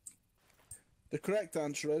 The correct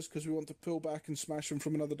answer is because we want to pull back and smash them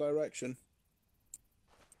from another direction.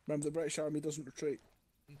 Remember, the British Army doesn't retreat.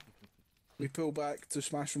 We pull back to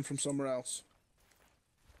smash them from somewhere else.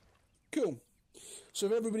 Cool. So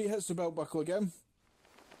if everybody hits the belt buckle again,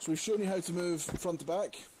 so we've shown you how to move front to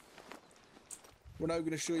back. We're now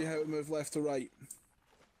going to show you how to move left to right.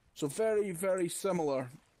 So very, very similar,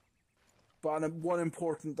 but one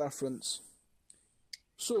important difference.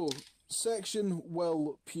 So, section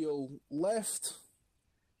will peel left.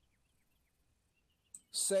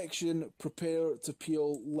 Section prepare to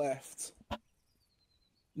peel left.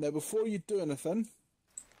 Now before you do anything,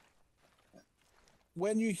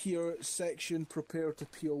 when you hear section prepare to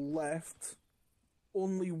peel left,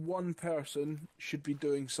 only one person should be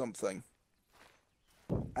doing something.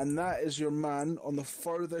 And that is your man on the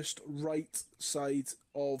furthest right side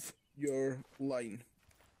of your line.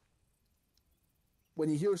 When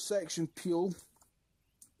you hear section peel,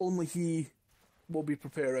 only he will be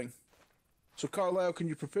preparing. So Carlisle, can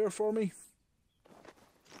you prepare for me?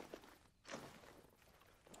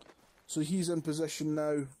 So he's in position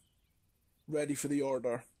now, ready for the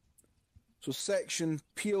order. So section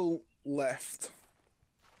peel left.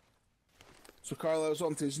 So Carlisle's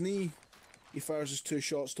onto his knee. He fires his 2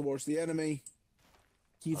 shots towards the enemy.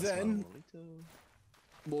 He then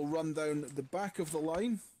will run down the back of the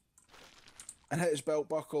line and hit his belt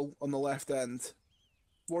buckle on the left end.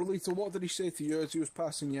 Warlito, what did he say to you as he was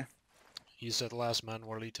passing you? He said last man,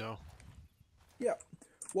 Warlito. Yeah.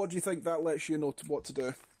 What do you think that lets you know what to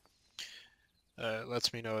do?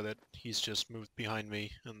 Lets me know that he's just moved behind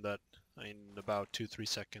me and that in about 2-3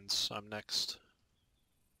 seconds I'm next.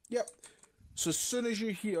 Yep. So as soon as you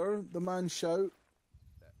hear the man shout,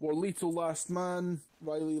 Warlito last man,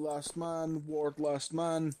 Riley last man, Ward last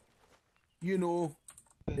man, you know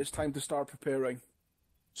it's time to start preparing.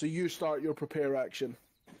 So you start your prepare action.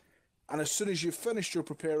 And as soon as you've finished your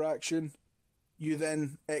prepare action, you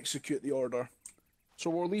then execute the order.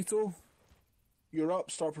 So Warlito, you're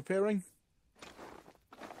up, start preparing.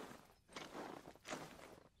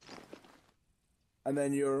 And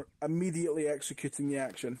then you're immediately executing the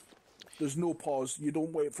action. There's no pause. You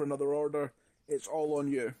don't wait for another order. It's all on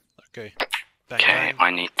you. Okay. Okay, Bang.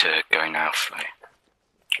 I need to go now, Flo.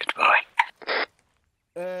 Goodbye.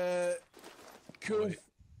 Cool. Right.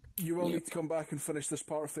 You will need to come back and finish this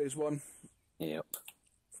part of phase 1. Yep.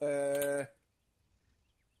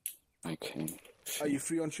 Okay. Are you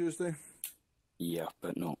free on Tuesday? Yeah,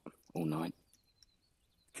 but not all night.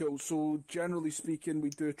 Cool. So generally speaking,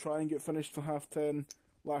 we do try and get finished for 10:30.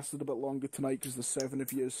 Lasted a bit longer tonight because there's 7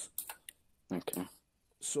 of yous. Okay.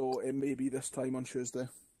 So it may be this time on Tuesday.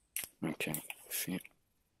 Okay. Shit.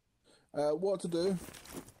 What to do?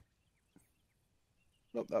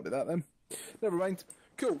 Nope, that'll be that then. Never mind.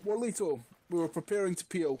 Cool. Warlito, we were preparing to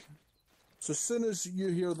peel. So as soon as you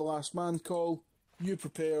hear the last man call, you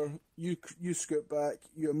prepare, you scoot back,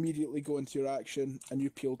 you immediately go into your action, and you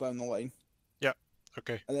peel down the line. Yeah,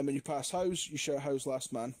 okay. And then when you pass house, you shout house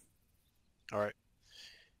last man. Alright.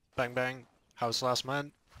 Bang bang. House last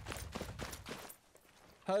man.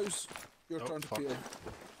 House, your turn to peel.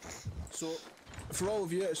 So, for all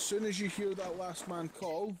of you, as soon as you hear that last man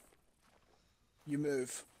call, you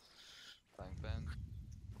move. Bang bang.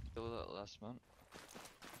 Kill that last man.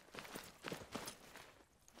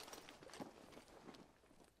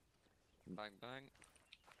 Bang bang.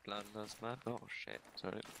 Land last man. Oh shit,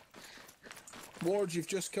 sorry. Ward, you've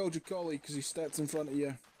just killed your colleague because he stepped in front of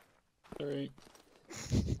you. Sorry.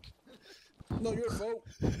 Not your fault.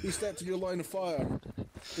 He stepped in your line of fire.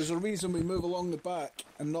 There's a reason we move along the back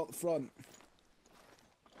and not the front.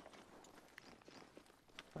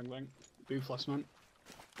 Bang bang. Booth last man.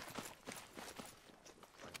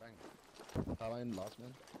 Bang bang. Caroline, last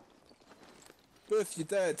man. Booth, you're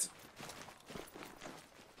dead.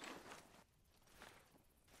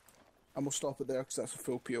 And we'll stop it there because that's a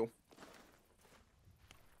full peel.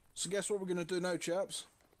 So guess what we're going to do now, chaps?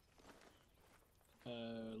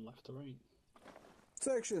 Left to right.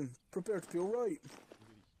 Section, prepare to peel right.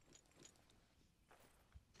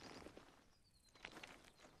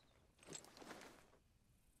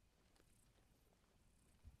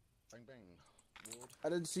 Bang bang. Ward. I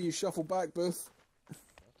didn't see you shuffle back, Booth.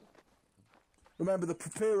 Remember, the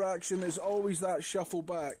prepare action is always that shuffle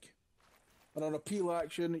back. And on a peel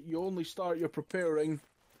action, you only start your preparing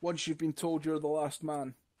once you've been told you're the last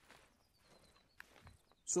man.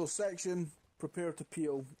 So section, prepare to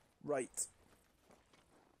peel right.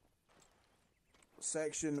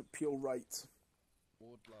 Section, peel right.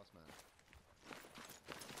 Ward, last man.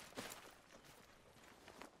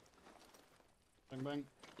 Bang bang.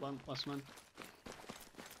 Plant last man.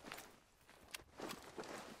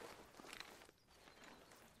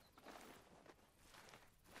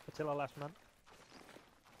 Attila last man.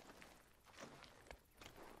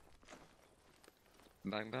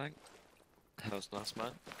 Bang bang. House last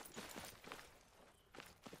man.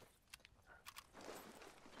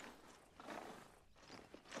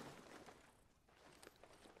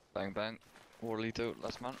 Bang bang. Warlito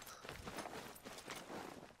last man.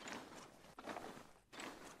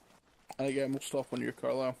 And again, we'll stop on your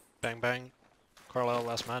Carlisle. Bang bang. Carlisle,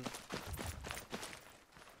 last man.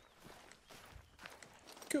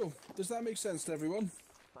 Cool. Does that make sense to everyone?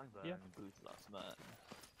 Bang bang, Yeah. Booth last man.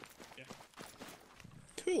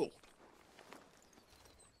 Cool.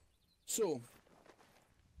 So,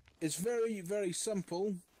 it's very, very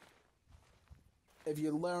simple if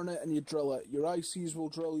you learn it and you drill it. Your ICs will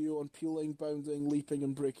drill you on peeling, bounding, leaping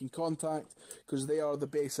and breaking contact because they are the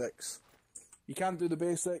basics. You can't do the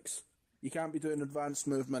basics, you can't be doing advanced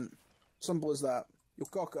movement. Simple as that. You'll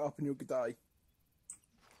cock it up and you'll die.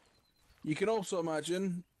 You can also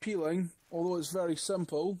imagine peeling, although it's very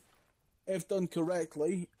simple, if done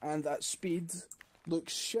correctly and at speed,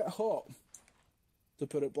 looks shit hot, to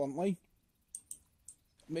put it bluntly.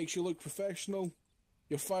 Makes you look professional,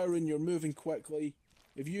 you're firing, you're moving quickly.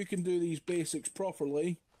 If you can do these basics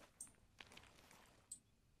properly,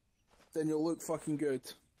 then you'll look fucking good.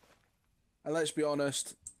 And let's be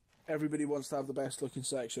honest, everybody wants to have the best looking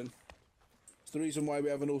section. It's the reason why we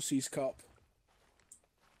have an OC's Cup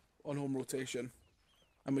on home rotation,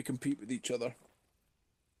 and we compete with each other.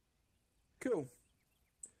 Cool.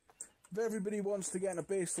 If everybody wants to get in a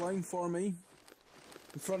baseline for me,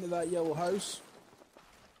 in front of that yellow house.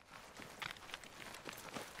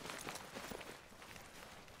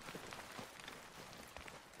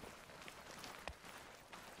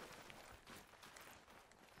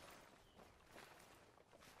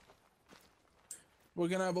 We're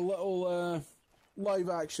going to have a little live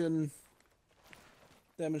action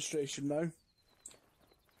demonstration now.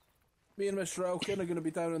 Me and Mr. Elkin are going to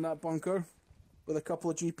be down in that bunker with a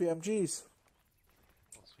couple of GPMGs.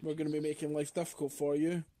 We're going to be making life difficult for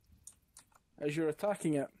you as you're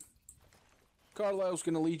attacking it. Carlisle's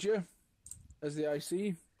going to lead you as the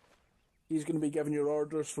IC. He's going to be giving your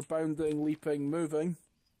orders for bounding, leaping, moving.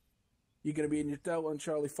 You're going to be in your Delta and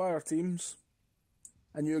Charlie fire teams,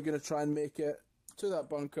 and you're going to try and make it to that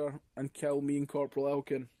bunker and kill me and Corporal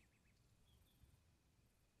Elkin.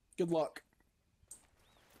 Good luck.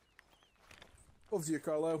 Over to you,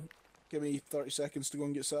 Carlisle. Give me 30 seconds to go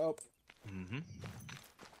and get set up. Mm-hmm.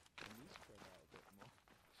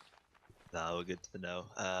 Nah, we're good for now.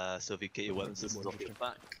 So if you get your weapon systems off your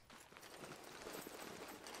back,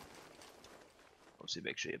 obviously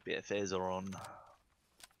make sure your BFAs are on.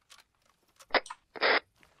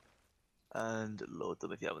 And load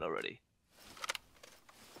them if you haven't already.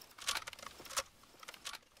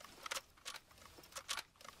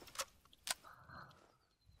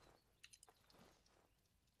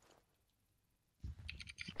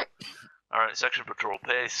 Alright, section patrol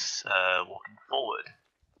pace, walking forward.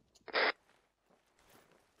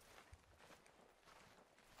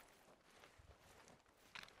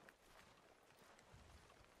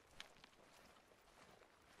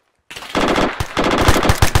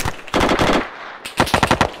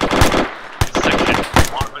 Section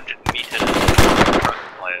 100 meters rapid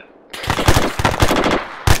fire.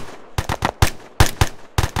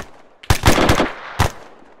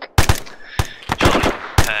 Charlie,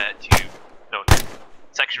 prepare to... No,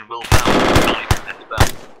 section will bound. Charlie, prepare to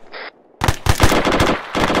bound.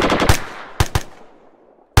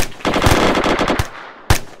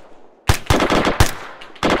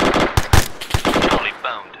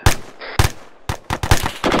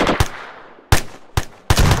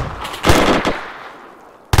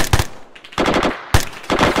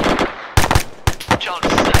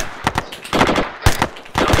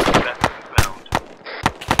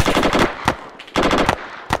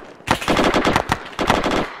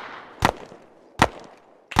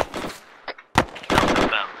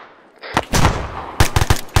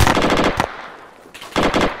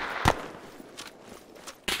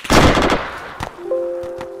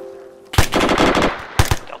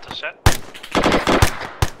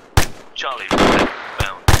 Charlie,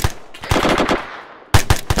 bound.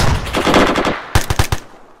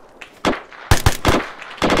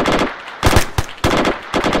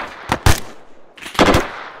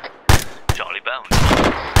 Charlie bound.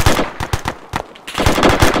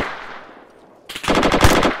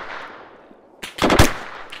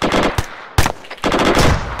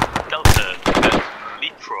 Delta,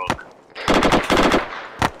 leapfrog.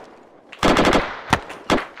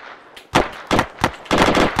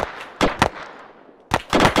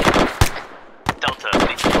 Delta,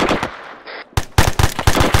 leapfrog.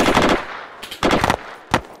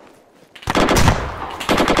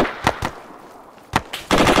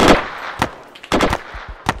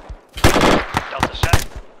 Delta set.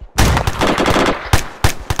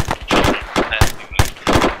 Charlie, prepare to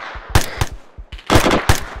leapfrog.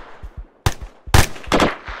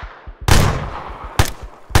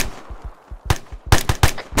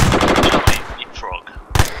 Charlie, leapfrog.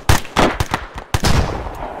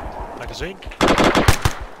 Magazine.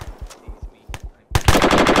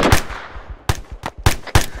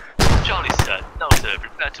 Charlie set. Delta,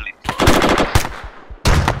 prepare to leapfrog.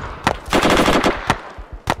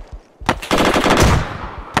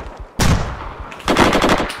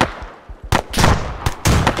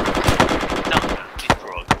 Delta,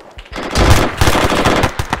 leapfrog.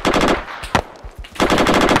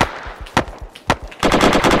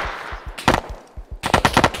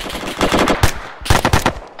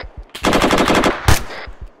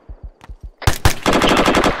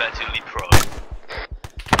 Charlie, prepare to leapfrog.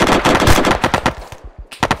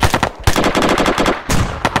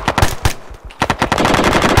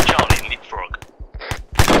 Charlie, leapfrog.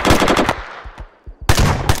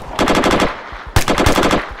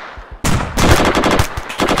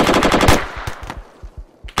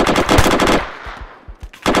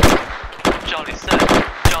 Charlie set.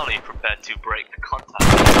 Charlie, prepare to break contact.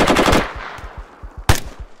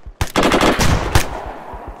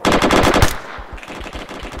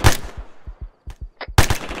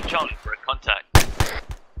 Charlie, break contact.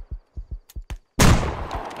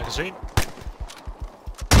 Magazine.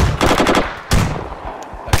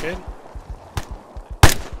 Back in.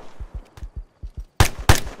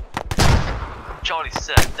 Charlie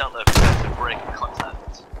set. Delta, prepare to break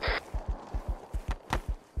contact.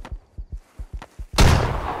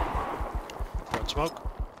 Throwing smoke.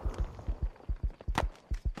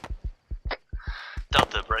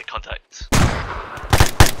 Delta, break contact.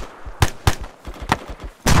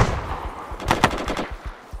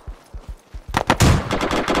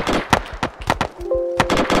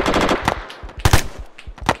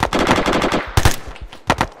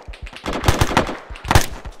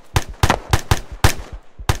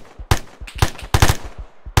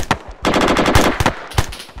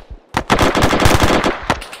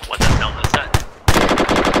 What does Delta set?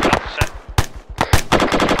 Delta set.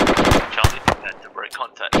 Charlie, prepare to break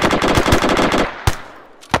contact.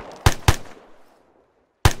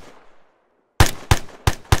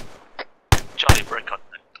 Charlie, break contact.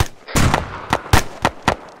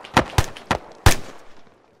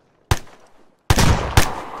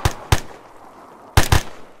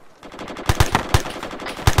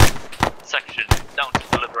 Section down to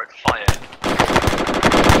deliberate fire.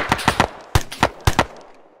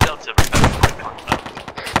 Delta, prepare to break contact.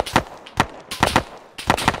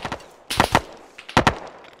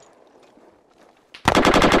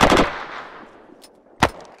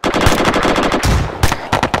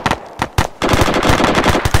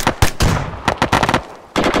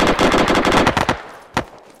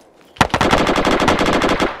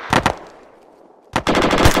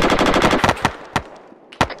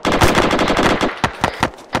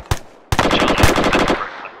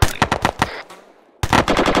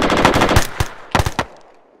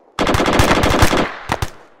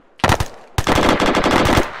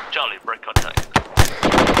 Charlie, break contact.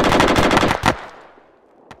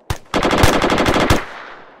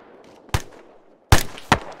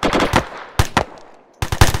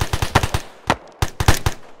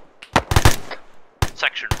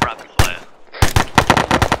 Section rapid fire.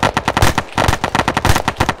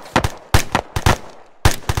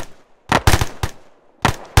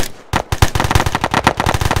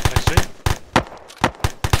 Magazine.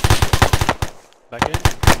 Back in.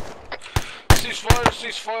 Ceasefire,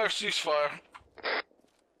 ceasefire, ceasefire.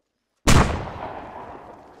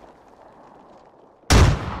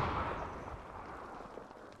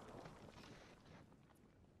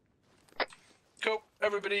 Cool.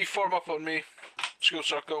 Everybody form up on me. School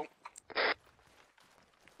circle.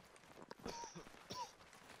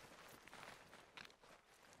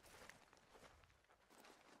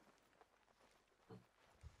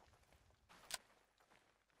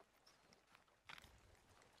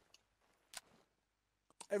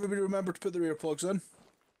 Everybody remember to put their earplugs in.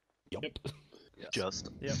 Yep. Just.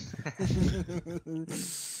 Yep.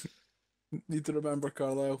 Need to remember,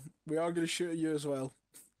 Carlisle. We are going to shoot at you as well.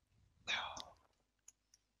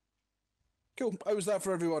 Cool. How was that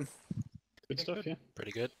for everyone? Good stuff, yeah.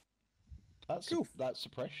 Pretty good. That's Cool. that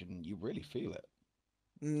suppression. You really feel it.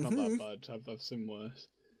 Not Mhm. that bad. I've seen worse.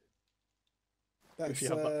 That's, If you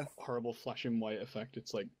have that horrible flashing white effect,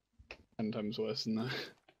 it's like 10 times worse than that.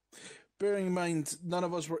 bearing in mind, none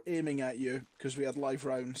of us were aiming at you because we had live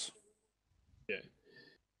rounds. Yeah.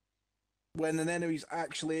 When an enemy's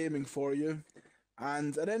actually aiming for you,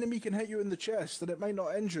 and an enemy can hit you in the chest, and it might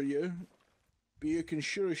not injure you, but you can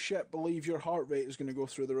sure as shit believe your heart rate is going to go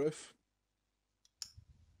through the roof.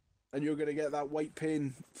 And you're going to get that white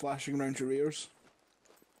pain flashing around your ears.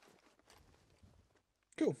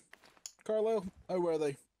 Cool. Carlisle, how were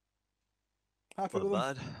they? Happy Not with them?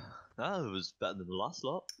 bad. No, it was better than the last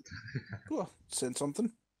lot. Well, saying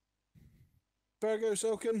something. Virgo,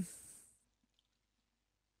 Silken,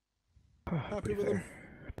 happy with them?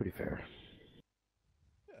 Pretty fair.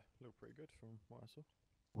 Yeah, look pretty good from what I saw.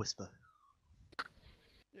 Whisper.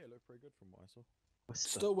 Yeah, look pretty good from what I saw. Whisper.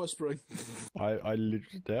 Still whispering. I literally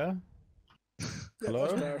there. Yeah, Hello?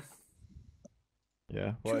 that's better.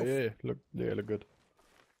 Yeah, well, Cool. look good.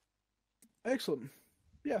 Excellent.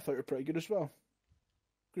 Yeah, I thought you were pretty good as well.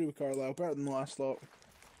 Agree with Carlisle, better than the last lot.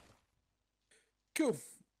 Cool.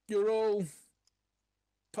 You're all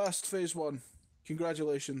past phase 1.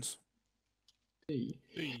 Congratulations. Hey.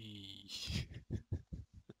 Hey.